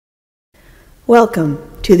Welcome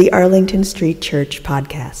to the Arlington Street Church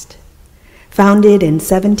podcast. Founded in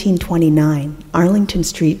 1729, Arlington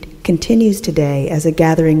Street continues today as a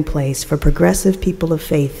gathering place for progressive people of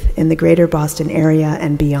faith in the greater Boston area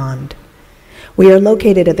and beyond. We are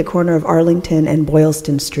located at the corner of Arlington and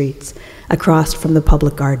Boylston Streets, across from the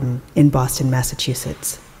Public Garden in Boston,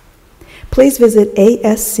 Massachusetts. Please visit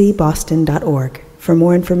ascboston.org for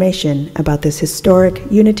more information about this historic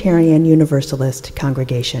Unitarian Universalist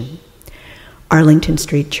congregation. Arlington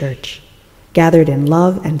Street Church, gathered in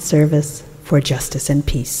love and service for justice and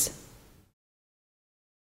peace.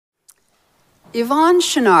 Yvon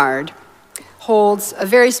Chouinard holds a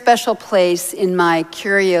very special place in my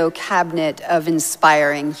curio cabinet of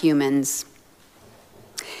inspiring humans.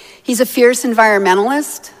 He's a fierce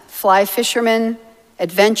environmentalist, fly fisherman,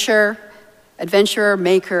 adventurer,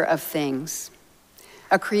 maker of things,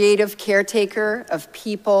 a creative caretaker of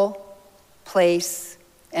people, place,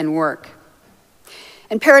 and work.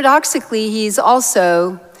 And paradoxically, he's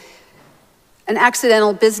also an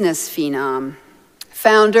accidental business phenom,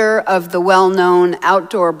 founder of the well-known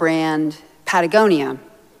outdoor brand Patagonia.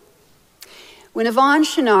 When Yvon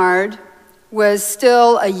Chouinard was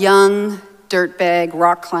still a young dirtbag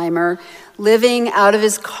rock climber, living out of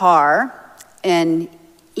his car and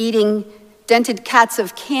eating dented cans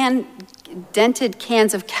of cat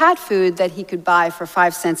food that he could buy for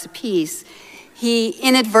 5 cents a piece, he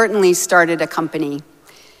inadvertently started a company,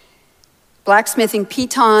 blacksmithing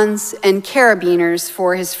pitons and carabiners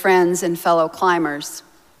for his friends and fellow climbers.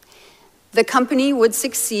 The company would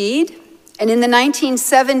succeed, and in the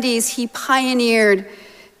 1970s, he pioneered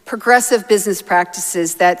progressive business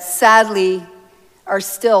practices that sadly are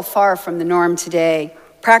still far from the norm today.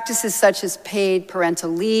 Practices such as paid parental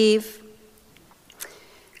leave,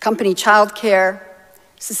 company childcare,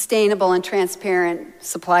 sustainable and transparent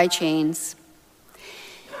supply chains.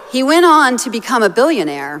 He went on to become a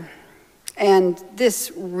billionaire, and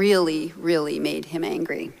this really, really made him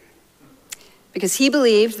angry, because he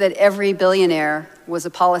believed that every billionaire was a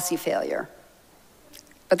policy failure.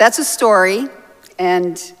 But that's a story,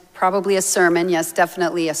 and probably a sermon, yes,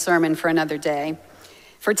 definitely a sermon for another day.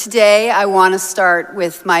 For today, I want to start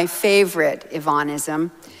with my favorite Yvonism,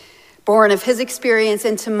 born of his experience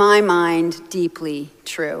and to my mind, deeply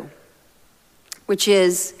true, which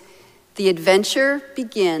is, the adventure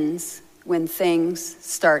begins when things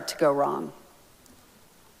start to go wrong.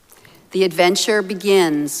 The adventure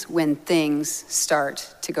begins when things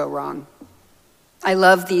start to go wrong. I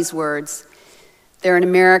love these words. They're an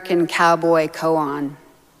American cowboy koan.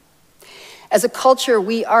 As a culture,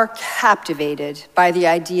 we are captivated by the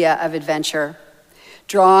idea of adventure,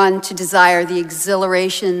 drawn to desire the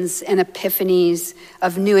exhilarations and epiphanies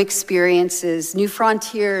of new experiences, new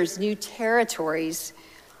frontiers, new territories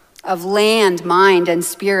of land, mind, and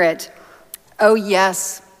spirit. Oh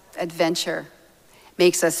yes, adventure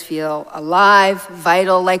makes us feel alive,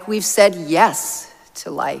 vital, like we've said yes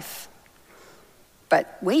to life.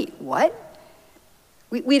 But wait, what?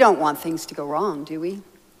 We don't want things to go wrong, do we?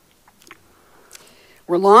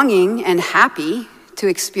 We're longing and happy to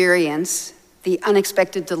experience the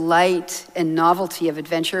unexpected delight and novelty of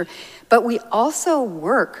adventure, but we also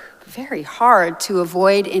work very hard to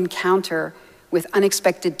avoid encounter with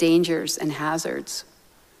unexpected dangers and hazards.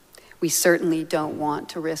 We certainly don't want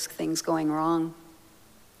to risk things going wrong.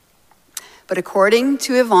 But according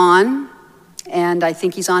to Yvon, and I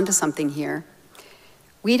think he's onto something here,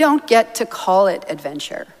 we don't get to call it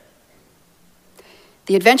adventure.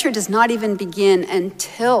 The adventure does not even begin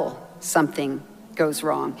until something goes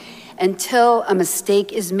wrong, until a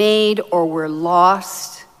mistake is made, or we're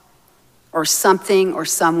lost, or something or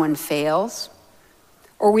someone fails,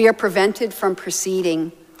 or we are prevented from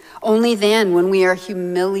proceeding. Only then, when we are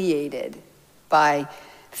humiliated by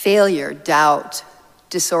failure, doubt,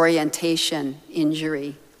 disorientation,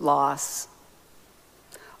 injury, loss.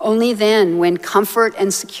 Only then, when comfort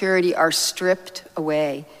and security are stripped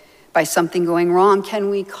away by something going wrong,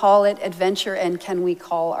 can we call it adventure, and can we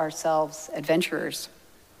call ourselves adventurers.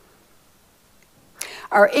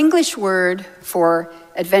 Our English word for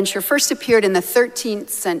adventure first appeared in the 13th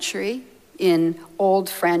century in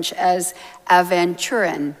Old French as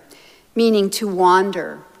aventuren, meaning to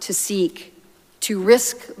wander, to seek, to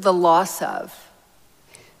risk the loss of,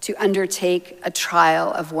 to undertake a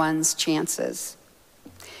trial of one's chances.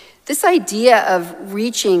 This idea of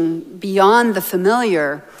reaching beyond the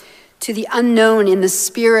familiar to the unknown in the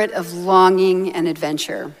spirit of longing and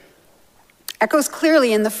adventure echoes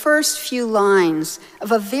clearly in the first few lines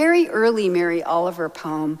of a very early Mary Oliver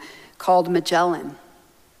poem called Magellan.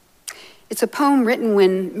 It's a poem written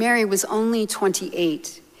when Mary was only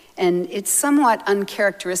 28 and it's somewhat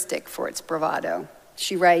uncharacteristic for its bravado.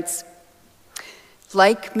 She writes,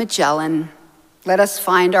 "Like Magellan, let us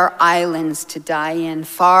find our islands to die in,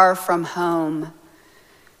 far from home,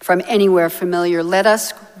 from anywhere familiar. Let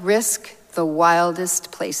us risk the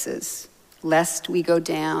wildest places, lest we go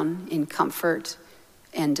down in comfort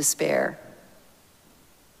and despair."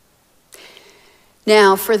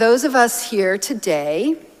 Now, for those of us here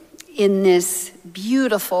today in this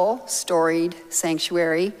beautiful, storied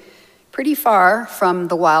sanctuary, pretty far from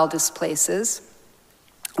the wildest places,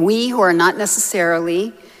 we who are not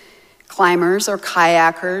necessarily climbers or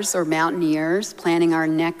kayakers or mountaineers planning our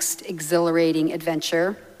next exhilarating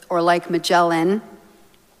adventure, or like Magellan,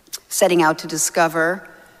 setting out to discover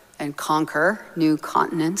and conquer new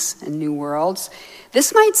continents and new worlds,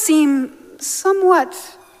 this might seem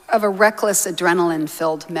somewhat of a reckless,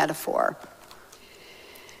 adrenaline-filled metaphor.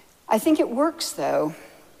 I think it works, though,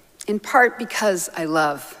 in part because I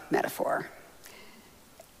love metaphor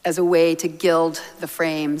as a way to gild the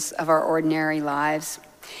frames of our ordinary lives,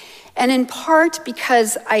 and in part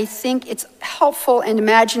because I think it's helpful and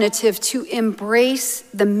imaginative to embrace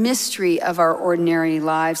the mystery of our ordinary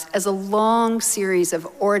lives as a long series of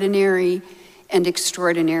ordinary and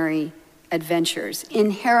extraordinary adventures,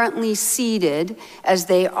 inherently seeded as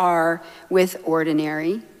they are with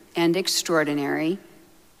ordinary and extraordinary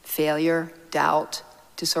failure, doubt,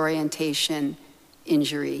 disorientation,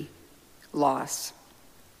 injury, loss.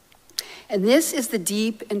 And this is the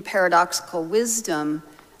deep and paradoxical wisdom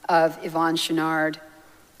of Yvon Chouinard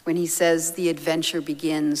when he says the adventure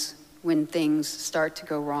begins when things start to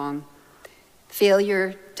go wrong.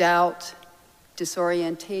 Failure, doubt,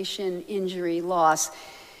 disorientation, injury, loss.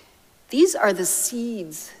 These are the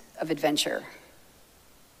seeds of adventure.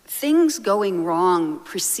 Things going wrong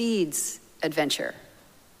precedes adventure,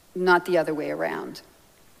 not the other way around.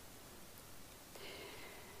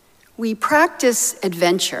 We practice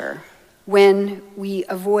adventure when we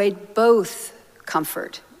avoid both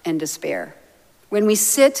comfort and despair, when we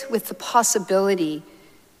sit with the possibility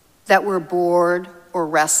that we're bored or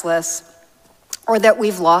restless, or that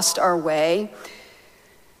we've lost our way,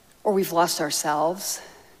 or we've lost ourselves,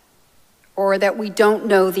 or that we don't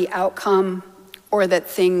know the outcome, or that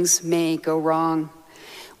things may go wrong.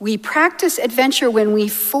 We practice adventure when we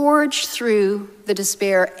forge through the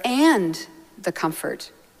despair and the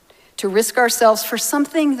comfort to risk ourselves for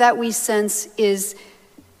something that we sense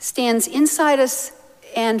stands inside us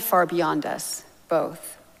and far beyond us,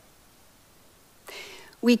 both.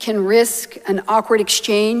 We can risk an awkward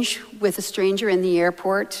exchange with a stranger in the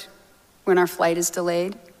airport when our flight is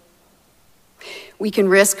delayed. We can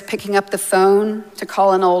risk picking up the phone to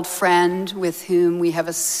call an old friend with whom we have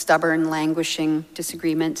a stubborn, languishing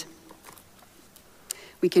disagreement.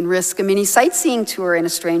 We can risk a mini sightseeing tour in a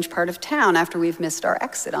strange part of town after we've missed our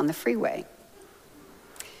exit on the freeway.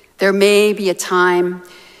 There may be a time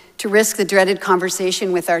to risk the dreaded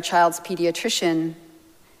conversation with our child's pediatrician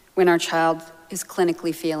when our child is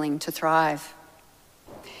clinically failing to thrive.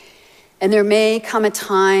 And there may come a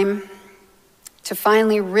time to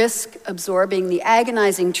finally risk absorbing the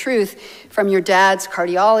agonizing truth from your dad's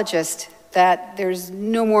cardiologist that there's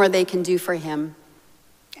no more they can do for him,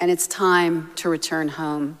 and it's time to return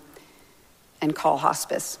home and call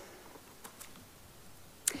hospice.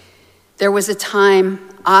 There was a time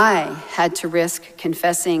I had to risk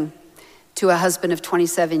confessing to a husband of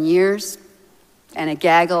 27 years and a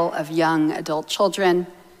gaggle of young adult children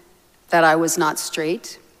that I was not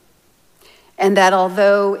straight, and that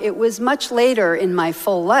although it was much later in my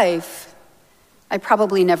full life, I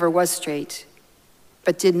probably never was straight,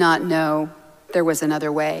 but did not know there was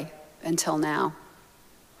another way until now.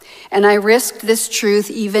 And I risked this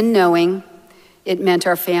truth even knowing it meant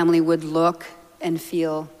our family would look and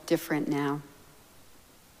feel different now.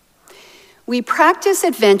 We practice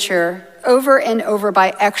adventure over and over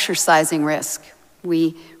by exercising risk.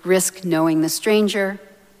 We risk knowing the stranger.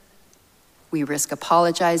 We risk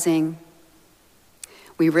apologizing.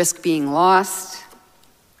 We risk being lost.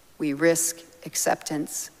 We risk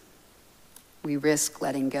acceptance. We risk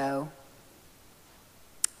letting go.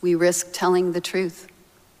 We risk telling the truth.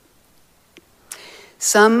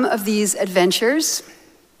 Some of these adventures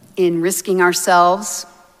in risking ourselves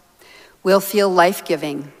will feel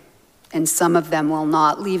life-giving, and some of them will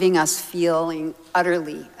not, leaving us feeling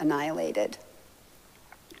utterly annihilated.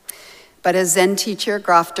 But as Zen teacher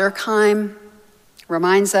Graf Durkheim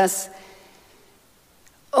reminds us,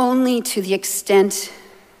 only to the extent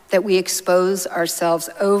that we expose ourselves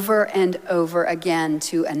over and over again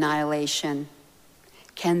to annihilation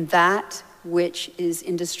can that which is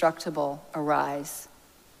indestructible arise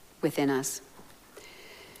within us.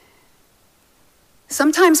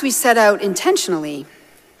 Sometimes we set out intentionally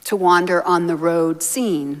to wander on the road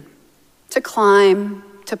seen, to climb,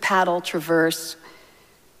 to paddle, traverse.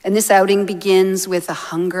 And this outing begins with a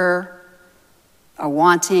hunger, a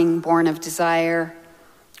wanting born of desire,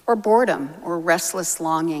 or boredom, or restless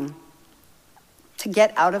longing to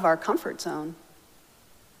get out of our comfort zone.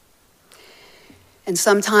 And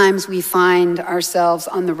sometimes we find ourselves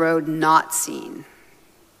on the road not seen,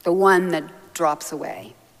 the one that drops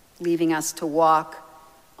away, leaving us to walk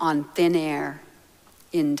on thin air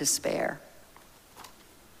in despair.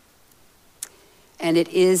 And it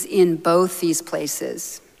is in both these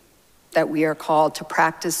places that we are called to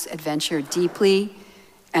practice adventure deeply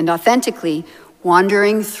and authentically,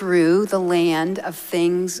 wandering through the land of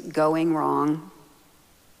things going wrong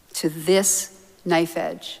to this knife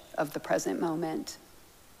edge of the present moment.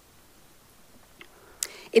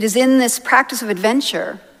 It is in this practice of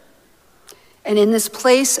adventure and in this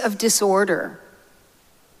place of disorder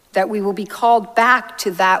that we will be called back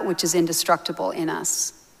to that which is indestructible in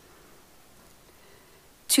us,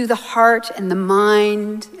 to the heart and the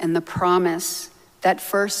mind and the promise that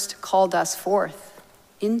first called us forth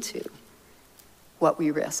into what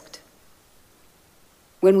we risked.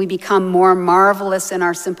 When we become more marvelous in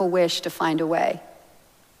our simple wish to find a way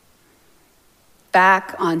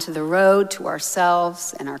back onto the road to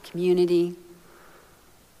ourselves and our community.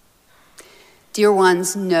 Dear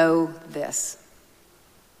ones, know this.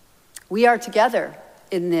 We are together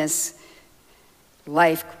in this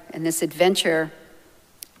life, in this adventure,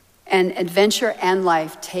 and adventure and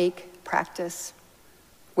life take practice.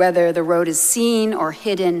 Whether the road is seen or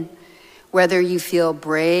hidden, whether you feel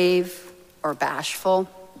brave or bashful,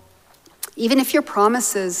 even if your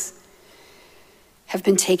promises have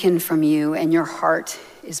been taken from you and your heart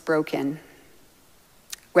is broken,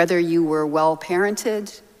 whether you were well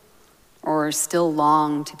parented or still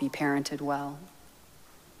long to be parented well.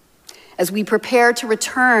 As we prepare to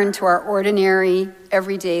return to our ordinary,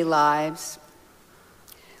 everyday lives,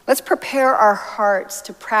 let's prepare our hearts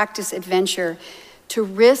to practice adventure, to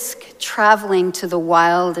risk traveling to the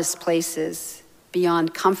wildest places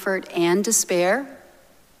beyond comfort and despair,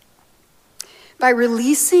 by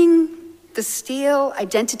releasing the stale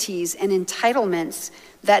identities and entitlements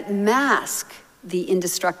that mask the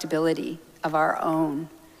indestructibility of our own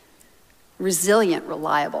resilient,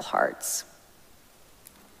 reliable hearts.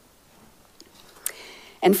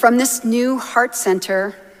 And from this new heart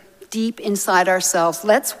center, deep inside ourselves,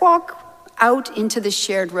 let's walk out into the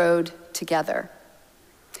shared road together.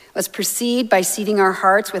 Let's proceed by seating our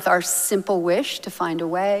hearts with our simple wish to find a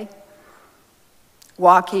way,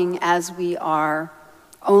 walking as we are,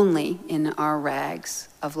 only in our rags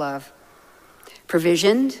of love,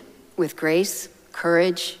 provisioned with grace,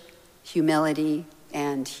 courage, humility,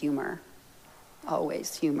 and humor,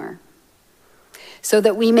 always humor, so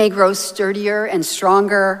that we may grow sturdier and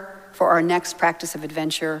stronger for our next practice of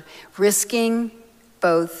adventure, risking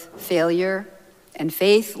both failure and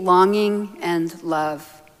faith, longing and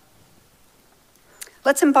love.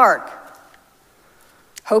 Let's embark,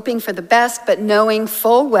 hoping for the best, but knowing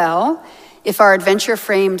full well if our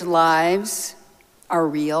adventure-framed lives are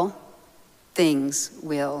real, things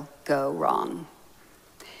will go wrong.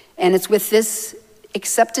 And it's with this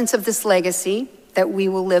acceptance of this legacy that we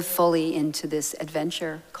will live fully into this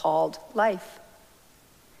adventure called life.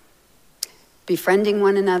 Befriending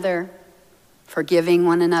one another, forgiving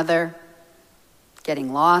one another,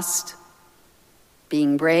 getting lost,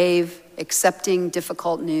 being brave, accepting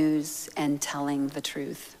difficult news, and telling the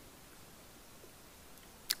truth.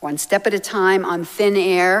 One step at a time on thin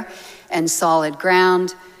air and solid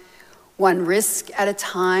ground, one risk at a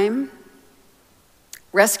time,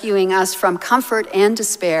 rescuing us from comfort and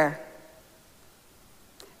despair,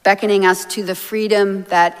 beckoning us to the freedom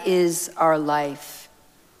that is our life,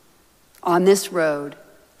 on this road,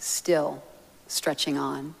 still stretching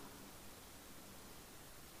on.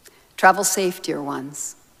 Travel safe, dear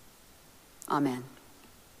ones. Amen.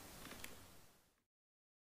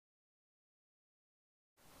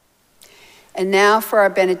 And now for our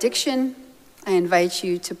benediction, I invite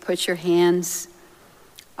you to put your hands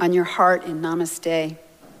on your heart in Namaste.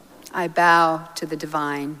 I bow to the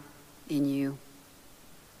divine in you.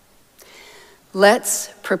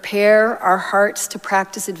 Let's prepare our hearts to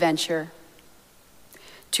practice adventure,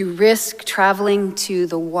 to risk traveling to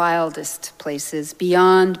the wildest places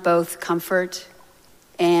beyond both comfort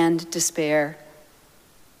and despair.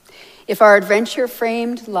 If our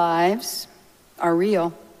adventure-framed lives are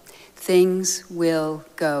real, things will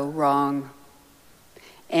go wrong.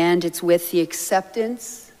 And it's with the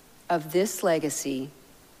acceptance of this legacy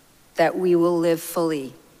that we will live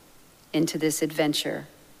fully into this adventure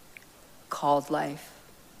called life.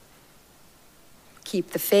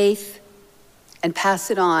 Keep the faith and pass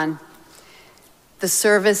it on. The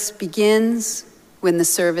service begins when the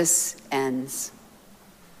service ends.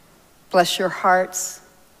 Bless your hearts.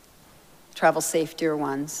 Travel safe, dear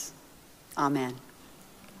ones. Amen.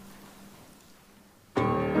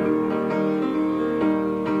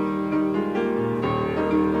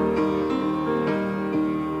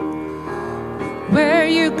 Where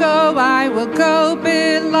you go, I will go,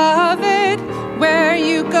 beloved. Where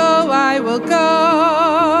you go, I will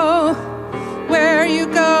go. Where you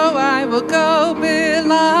go, I will go,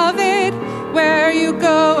 beloved. Where you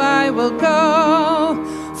go, I will go.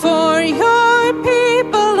 For your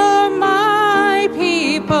people are my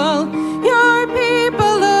people. Your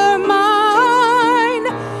people are mine.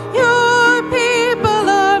 Your people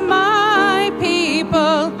are my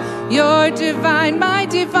people. You're divine, my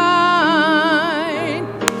divine.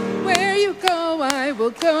 Where you go, I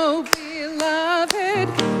will go, beloved.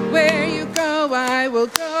 Where you go, I will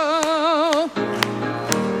go.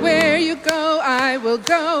 Where you go, I will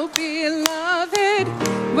go, beloved.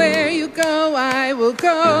 Where you go, I will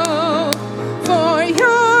go. For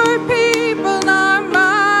your people are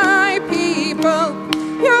my people.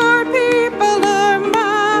 Your people are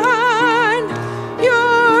mine.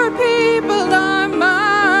 Your people are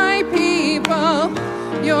my people.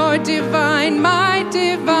 You're divine, my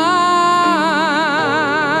divine.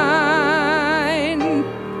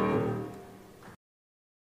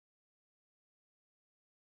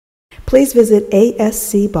 Please visit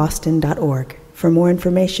ascboston.org for more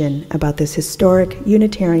information about this historic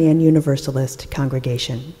Unitarian Universalist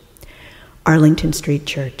congregation. Arlington Street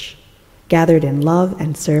Church, gathered in love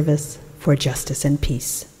and service for justice and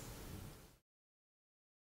peace.